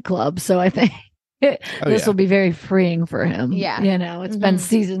Patricide Club. So I think this will be very freeing for him. Yeah. You know, it's been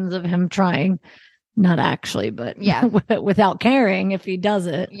seasons of him trying. Not actually, but without caring if he does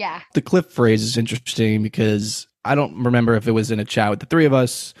it. Yeah. The cliff phrase is interesting because I don't remember if it was in a chat with the three of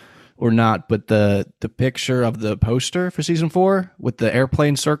us or not, but the picture of the poster for season 4 with the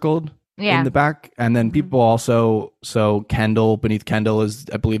airplane circled in the back. And then people also, so Kendall, beneath Kendall is,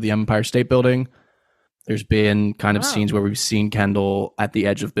 I believe, the Empire State Building. There's been kind of scenes where we've seen Kendall at the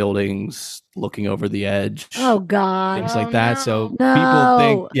edge of buildings, looking over the edge. Oh, God. Things like that. No. So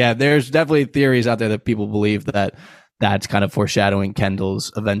people think, there's definitely theories out there that people believe that that's kind of foreshadowing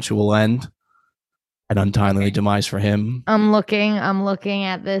Kendall's eventual end, an untimely demise for him. I'm looking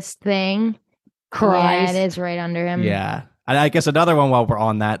at this thing. Christ. Yeah, it is right under him. Yeah. And I guess another one while we're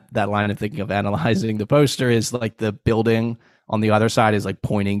on that line of thinking of analyzing the poster is like the building on the other side is like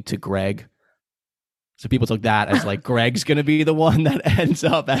pointing to Greg. So people took that as like Greg's going to be the one that ends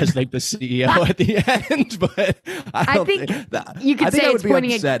up as like the CEO at the end. But I think you could say it's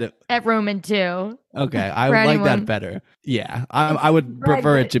pointing at Roman too. Okay, I would like that better. Yeah, I would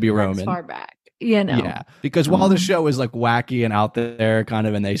prefer it to be Roman. Far back, you know. Yeah, because while the show is like wacky and out there, kind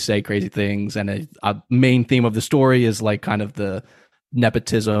of, and they say crazy things, and a main theme of the story is like kind of the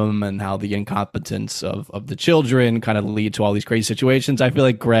nepotism and how the incompetence of the children kind of lead to all these crazy situations. I feel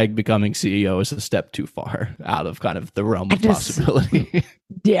like Greg becoming CEO is a step too far out of kind of the realm of possibility.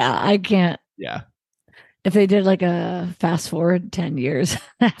 Yeah, I can't. Yeah. If they did like a fast forward 10 years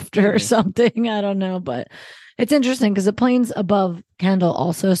after or something, I don't know. But it's interesting because the plane's above Kendall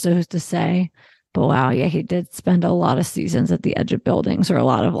also. So who's to say? But wow, yeah, he did spend a lot of seasons at the edge of buildings, or a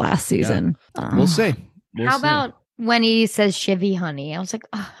lot of last season. Yeah. We'll see. How about when he says Shivy honey? I was like,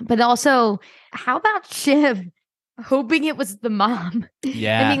 but also, how about Shiv hoping it was the mom?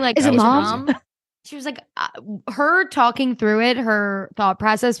 Yeah. And being like, is it mom? She was like, her talking through it, her thought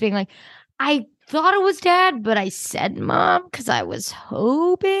process being like, I thought it was dad, but I said mom because I was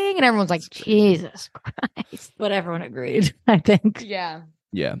hoping. And everyone's like, Jesus Christ. But everyone agreed, I think. Yeah.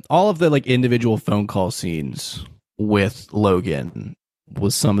 Yeah. All of the like individual phone call scenes with Logan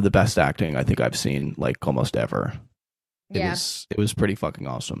was some of the best acting I think I've seen like almost ever. It was pretty fucking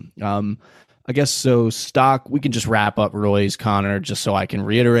awesome. I guess so. Stock, we can just wrap up Roy's Connor just so I can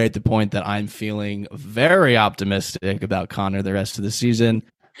reiterate the point that I'm feeling very optimistic about Connor the rest of the season.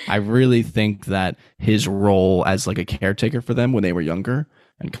 I really think that his role as like a caretaker for them when they were younger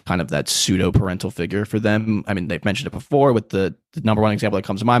and kind of that pseudo parental figure for them. I mean, they've mentioned it before with the number one example that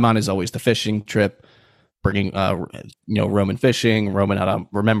comes to my mind is always the fishing trip, bringing, Roman fishing. Roman had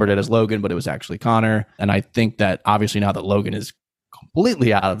remembered it as Logan, but it was actually Connor. And I think that obviously now that Logan is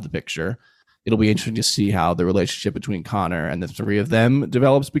completely out of the picture, it'll be interesting to see how the relationship between Connor and the three of them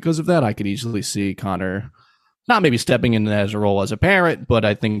develops because of that. I could easily see Connor not maybe stepping in as a role as a parent, but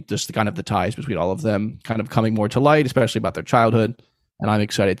I think just kind of the ties between all of them kind of coming more to light, especially about their childhood. And I'm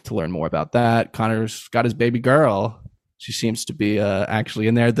excited to learn more about that. Connor's got his baby girl. She seems to be actually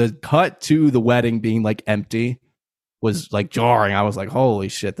in there. The cut to the wedding being like empty was like jarring. I was like, holy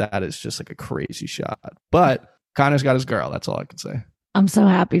shit, that is just like a crazy shot. But Connor's got his girl. That's all I can say. I'm so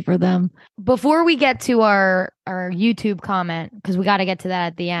happy for them. Before we get to our YouTube comment, because we got to get to that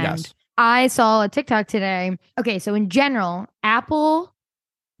at the end. Yes. I saw a TikTok today. Okay, so in general, Apple,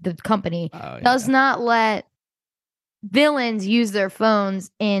 the company, does not let villains use their phones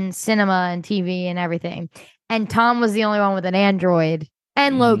in cinema and TV and everything. And Tom was the only one with an Android.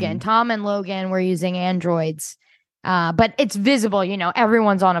 And Logan. Tom and Logan were using Androids. But it's visible,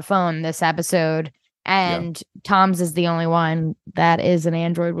 everyone's on a phone this episode. And Tom's is the only one that is an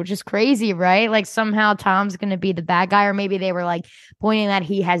Android, which is crazy, right? Like somehow Tom's going to be the bad guy, or maybe they were like pointing that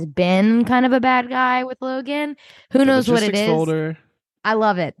he has been kind of a bad guy with Logan. Who knows what it is? Folder. I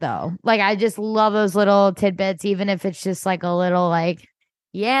love it though. Like I just love those little tidbits, even if it's just like a little like,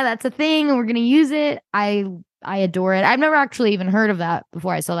 yeah, that's a thing and we're going to use it. I adore it. I've never actually even heard of that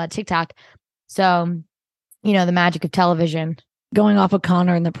before I saw that TikTok. So, the magic of television. Going off of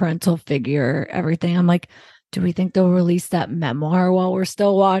Connor and the parental figure, everything. I'm like, do we think they'll release that memoir while we're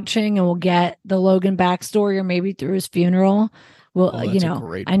still watching and we'll get the Logan backstory or maybe through his funeral? Well,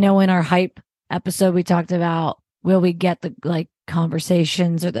 I know in our hype episode, we talked about, will we get the like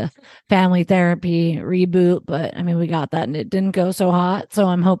conversations or the family therapy reboot? But I mean, we got that and it didn't go so hot. So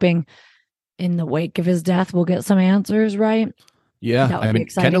I'm hoping in the wake of his death, we'll get some answers, right? Yeah. I mean,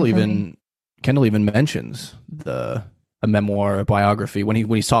 Kendall even mentions a memoir, a biography. When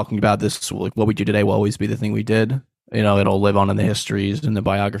he's talking about this, like, what we do today will always be the thing we did. It'll live on in the histories and the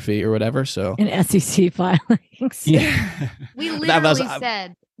biography or whatever. So in SEC filings. Yeah. We literally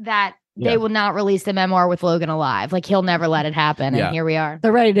said that they will not release the memoir with Logan alive. Like he'll never let it happen. And here we are.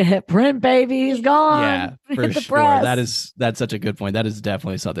 They're ready to hit print, baby. He's gone. Yeah, for sure. That's such a good point. That is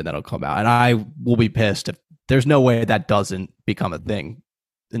definitely something that'll come out. And I will be pissed if there's no way that doesn't become a thing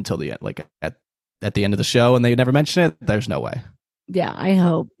until the end, like at the end of the show, and they never mention it. There's no way. Yeah, I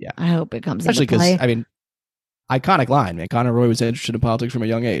hope. Yeah, I hope it comes. Especially because I mean, iconic line, man. Connor Roy was interested in politics from a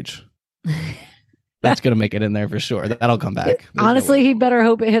young age. That's gonna make it in there for sure. That'll come back. Honestly, he better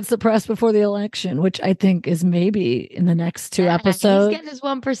hope it hits the press before the election, which I think is maybe in the next 2 episodes. He's getting his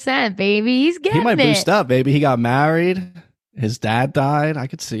 1%, baby. He's getting. He might boost up, baby. He got married. His dad died. I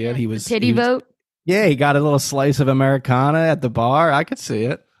could see it. He was titty vote. Yeah, he got a little slice of Americana at the bar. I could see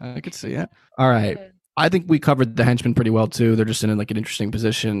it. All right. I think we covered the henchmen pretty well too. They're just in like an interesting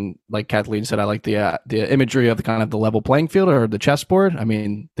position. Like Kathleen said, I like the imagery of the kind of the level playing field or the chessboard. I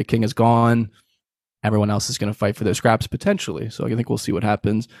mean, the king is gone. Everyone else is going to fight for their scraps potentially. So I think we'll see what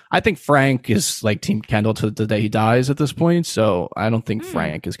happens. I think Frank is like Team Kendall to the day he dies at this point. So I don't think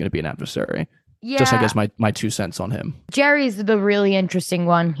Frank is going to be an adversary. Yeah. Just, I guess, my 2 cents on him. Jerry's the really interesting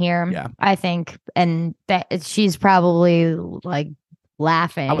one here. Yeah. I think. And that she's probably like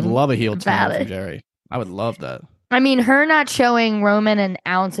laughing. I would love a heel turn from Jerry. I would love that. I mean, her not showing Roman an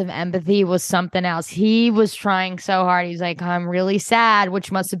ounce of empathy was something else. He was trying so hard. He's like, I'm really sad,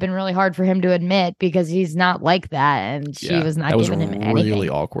 which must have been really hard for him to admit because he's not like that. And she was not giving him anything. That was really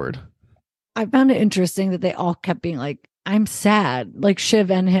awkward. I found it interesting that they all kept being like, I'm sad. Like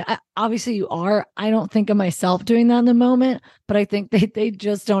Shiv and him. Obviously you are. I don't think of myself doing that in the moment, but I think they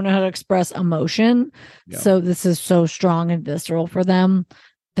just don't know how to express emotion. Yeah. So this is so strong and visceral for them.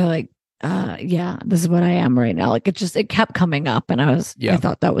 They're like, this is what I am right now. Like it kept coming up, and I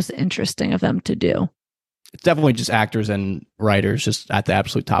thought that was interesting of them to do. It's definitely just actors and writers just at the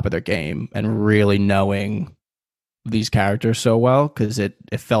absolute top of their game and really knowing these characters so well, because it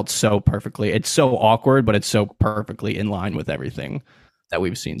felt so perfectly. It's so awkward, but it's so perfectly in line with everything that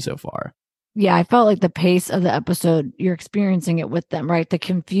we've seen so far. Yeah, I felt like the pace of the episode, you're experiencing it with them, right? The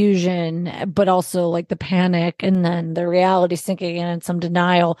confusion, but also like the panic and then the reality sinking in and some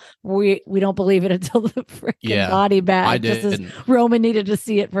denial. We don't believe it until the freaking body bag. Just as Roman needed to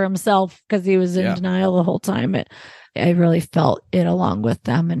see it for himself because he was in denial the whole time. I really felt it along with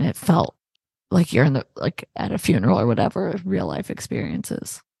them, and it felt like you're at a funeral or whatever, real life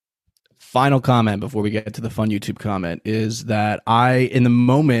experiences. Final comment before we get to the fun YouTube comment is that in the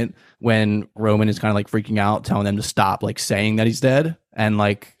moment when Roman is kind of like freaking out, telling them to stop like saying that he's dead, and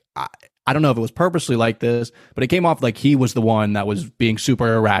like I don't know if it was purposely like this, but it came off like he was the one that was being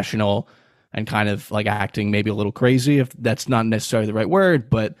super irrational and kind of like acting maybe a little crazy, if that's not necessarily the right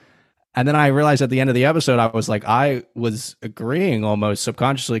word. And then I realized at the end of the episode, I was like, I was agreeing almost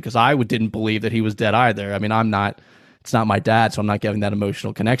subconsciously because I didn't believe that he was dead either. I mean, it's not my dad, so I'm not getting that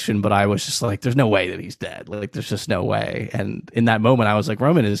emotional connection, but I was just like, there's no way that he's dead. Like, there's just no way. And in that moment, I was like,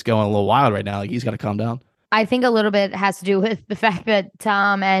 Roman is going a little wild right now. Like, he's got to calm down. I think a little bit has to do with the fact that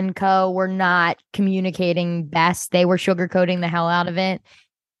Tom and Co were not communicating best. They were sugarcoating the hell out of it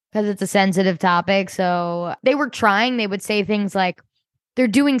because it's a sensitive topic. So they were trying. They would say things like, they're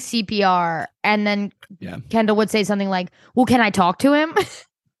doing CPR. And then Kendall would say something like, well, can I talk to him?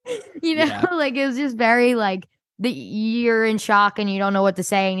 Like it was just very like you're in shock and you don't know what to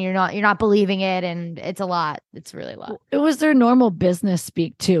say and you're not believing it. And it's a lot. It's really a lot. It was their normal business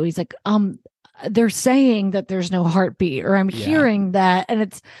speak too. He's like, they're saying that there's no heartbeat, or I'm hearing that. And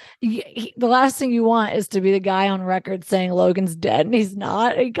it's the last thing you want is to be the guy on record saying Logan's dead, and he's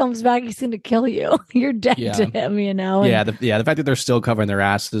not. He comes back, he's going to kill you. You're dead to him, you know? And, the fact that they're still covering their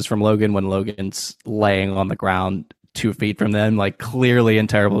asses from Logan when Logan's laying on the ground 2 feet from them, like clearly in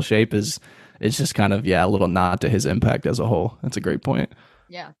terrible shape, is just kind of, a little nod to his impact as a whole. That's a great point.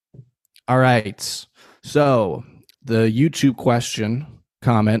 Yeah. All right. So the YouTube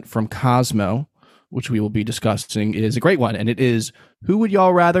comment from Cosmo, which we will be discussing, is a great one. And it is, who would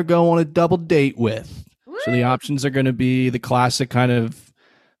y'all rather go on a double date with? Woo! So the options are going to be the classic kind of,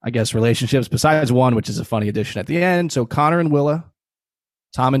 I guess, relationships, besides one, which is a funny addition at the end. So Connor and Willa,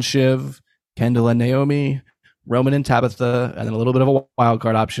 Tom and Shiv, Kendall and Naomi, Roman and Tabitha, and then a little bit of a wild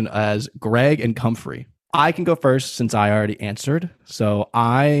card option as Greg and Comfrey. I can go first since I already answered. So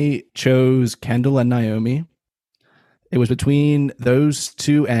I chose Kendall and Naomi. It was between those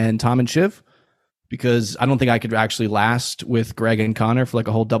two and Tom and Shiv, because I don't think I could actually last with Greg and Connor for like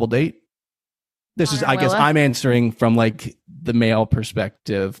a whole double date. This is, I guess I'm answering from like the male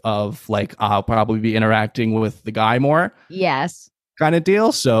perspective of like, I'll probably be interacting with the guy more. Yes. Kind of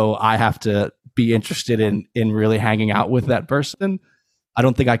deal. So I have to be interested in really hanging out with that person. I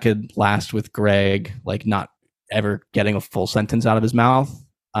don't think I could last with Greg, like not ever getting a full sentence out of his mouth.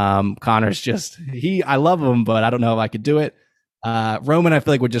 Connor's just, I love him, but I don't know if I could do it. Roman, I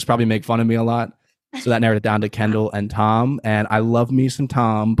feel like would just probably make fun of me a lot. So that narrowed it down to Kendall and Tom. And I love me some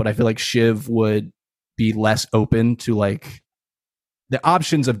Tom, but I feel like Shiv would be less open to like the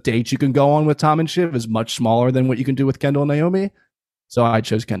options of dates you can go on with Tom and Shiv is much smaller than what you can do with Kendall and Naomi. So I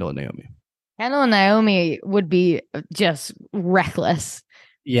chose Kendall and Naomi. Kendall and Naomi would be just reckless.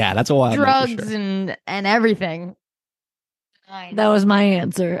 Yeah, that's a wild drugs and everything. That was my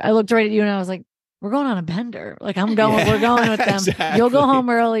answer. I looked right at you and I was like, we're going on a bender. Like we're going with them. Exactly. You'll go home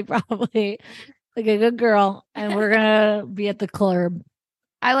early, probably like a good girl. And we're going to be at the club.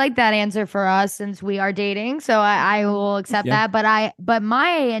 I like that answer for us since we are dating. So I will accept that. But my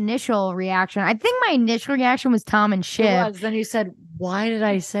initial reaction, I think my initial reaction was Tom and Shiv. Then you said, why did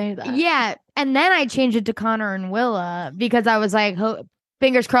I say that? Yeah. And then I changed it to Connor and Willa because I was like,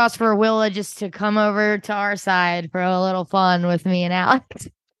 fingers crossed for Willa just to come over to our side for a little fun with me and Alex.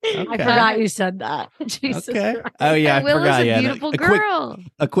 Okay. I forgot you said that. Jesus Christ. Oh yeah, I Willa's forgot. a beautiful girl.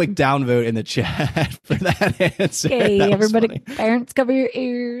 A quick downvote in the chat for that answer. Okay, that everybody, funny. Parents, cover your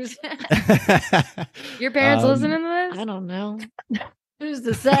ears. Your parents listening to this? I don't know. Who's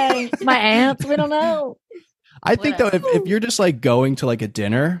to say? My aunts, we don't know. I think though, if you're just like going to like a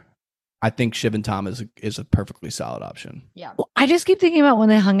dinner, I think Shiv and Tom is a perfectly solid option. Yeah. Well, I just keep thinking about when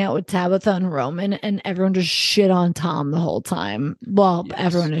they hung out with Tabitha and Roman and everyone just shit on Tom the whole time. Well,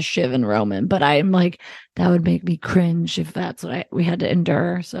 everyone is Shiv and Roman, but I'm like, that would make me cringe if that's what we had to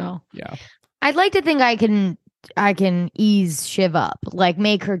endure. So yeah. I'd like to think I can ease Shiv up, like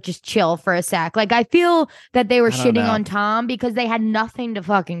make her just chill for a sec. Like I feel that they were shitting on Tom because they had nothing to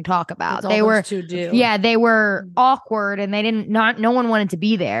fucking talk about. They were to do. Yeah, they were awkward and they no one wanted to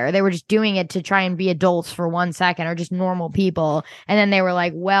be there. They were just doing it to try and be adults for 1 second or just normal people. And then they were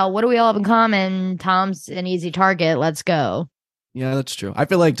like, well, what do we all have in common? Tom's an easy target. Let's go. Yeah, that's true. I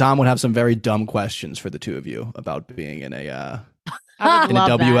feel like Tom would have some very dumb questions for the two of you about being in a in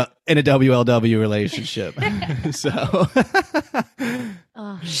a WLW relationship. So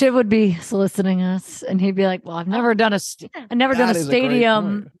Shiv would be soliciting us, and he'd be like, "Well, I've never done a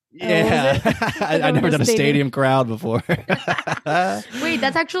stadium. Yeah, I've never done a stadium crowd before." Wait,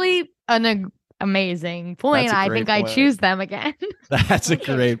 that's actually an amazing point. I think I choose them again. That's a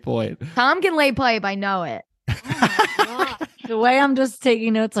great point. Tom can lay pipe. I know it. Oh the way I'm just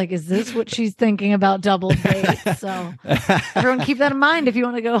taking notes, like, is this what she's thinking about double dates? So everyone keep that in mind if you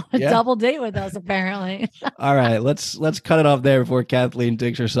want to go on a double date with us, apparently. All right, let's cut it off there before Kathleen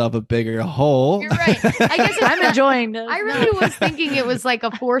digs herself a bigger hole. You're right. I guess I'm enjoying this. I really was thinking it was like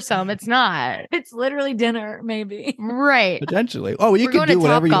a foursome. It's not. It's literally dinner, maybe. Right. Potentially. Oh, you can do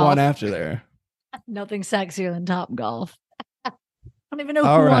whatever you want after there. Nothing sexier than Top Golf. I don't even know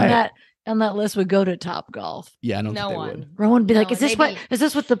who won that on that list would go to Top Golf. Yeah, I don't No think they one. would. Rowan would be No, like, is this maybe-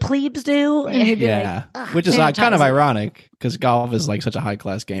 what the plebes do? And he'd be Yeah, like, which is kind of sanitizer. ironic because golf is like such a high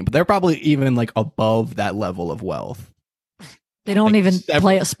class game, but they're probably even like above that level of wealth. They don't Like even several-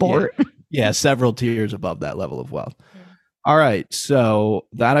 play a sport. Yeah, several tiers above that level of wealth. All right, so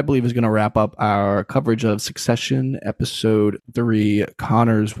that I believe is going to wrap up our coverage of Succession episode 3,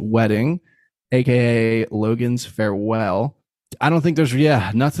 Connor's Wedding, aka Logan's Farewell. I don't think there's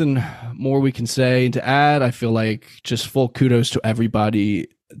nothing more we can say to add. I feel like just full kudos to everybody.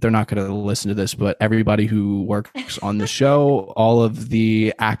 They're not going to listen to this, but everybody who works on the show, all of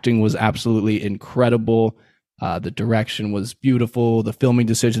the acting was absolutely incredible. The direction was beautiful. The filming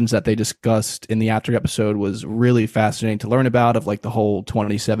decisions that they discussed in the after episode was really fascinating to learn about, of like the whole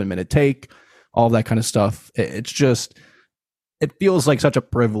 27-minute take, all that kind of stuff. It's just, it feels like such a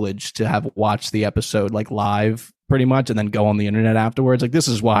privilege to have watched the episode like live pretty much and then go on the internet afterwards. Like, this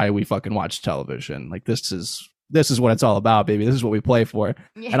is why we fucking watch television. Like, this is what it's all about, baby. This is what we play for.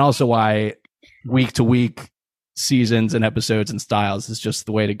 Yeah. And also why week to week seasons and episodes and styles is just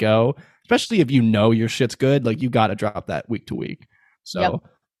the way to go. Especially if you know your shit's good, like you got to drop that week to week. So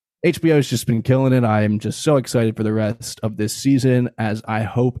HBO's just been killing it. I am just so excited for the rest of this season, as I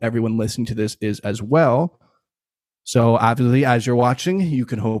hope everyone listening to this is as well. So obviously, as you're watching, you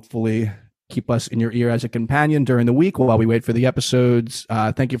can hopefully keep us in your ear as a companion during the week while we wait for the episodes.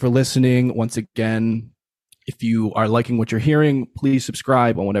 Thank you for listening. Once again, if you are liking what you're hearing, please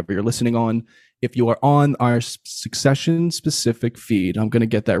subscribe on whatever you're listening on. If you are on our Succession specific feed, I'm going to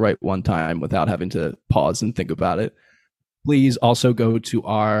get that right one time without having to pause and think about it. Please also go to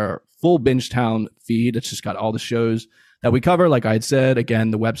our full Bingetown feed. It's just got all the shows that we cover. Like I had said,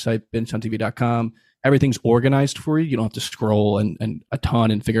 again, the website, bingetowntv.com. Everything's organized for you. You don't have to scroll and a ton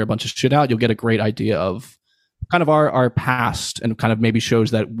and figure a bunch of shit out. You'll get a great idea of kind of our past and kind of maybe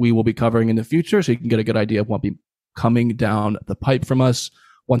shows that we will be covering in the future. So you can get a good idea of what will be coming down the pipe from us.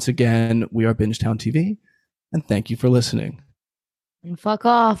 Once again, we are Bingetown TV, and thank you for listening. And fuck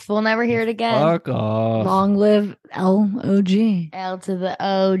off. We'll never hear it again. Fuck off. Long live LOG. L to the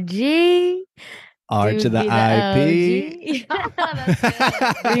OG. R to the IP. That's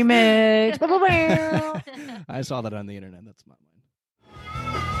good. Remix. I saw that on the internet. That's my mind.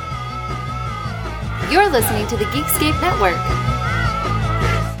 You're listening to the Geekscape Network.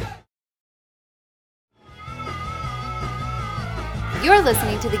 You're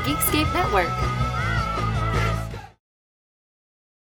listening to the Geekscape Network.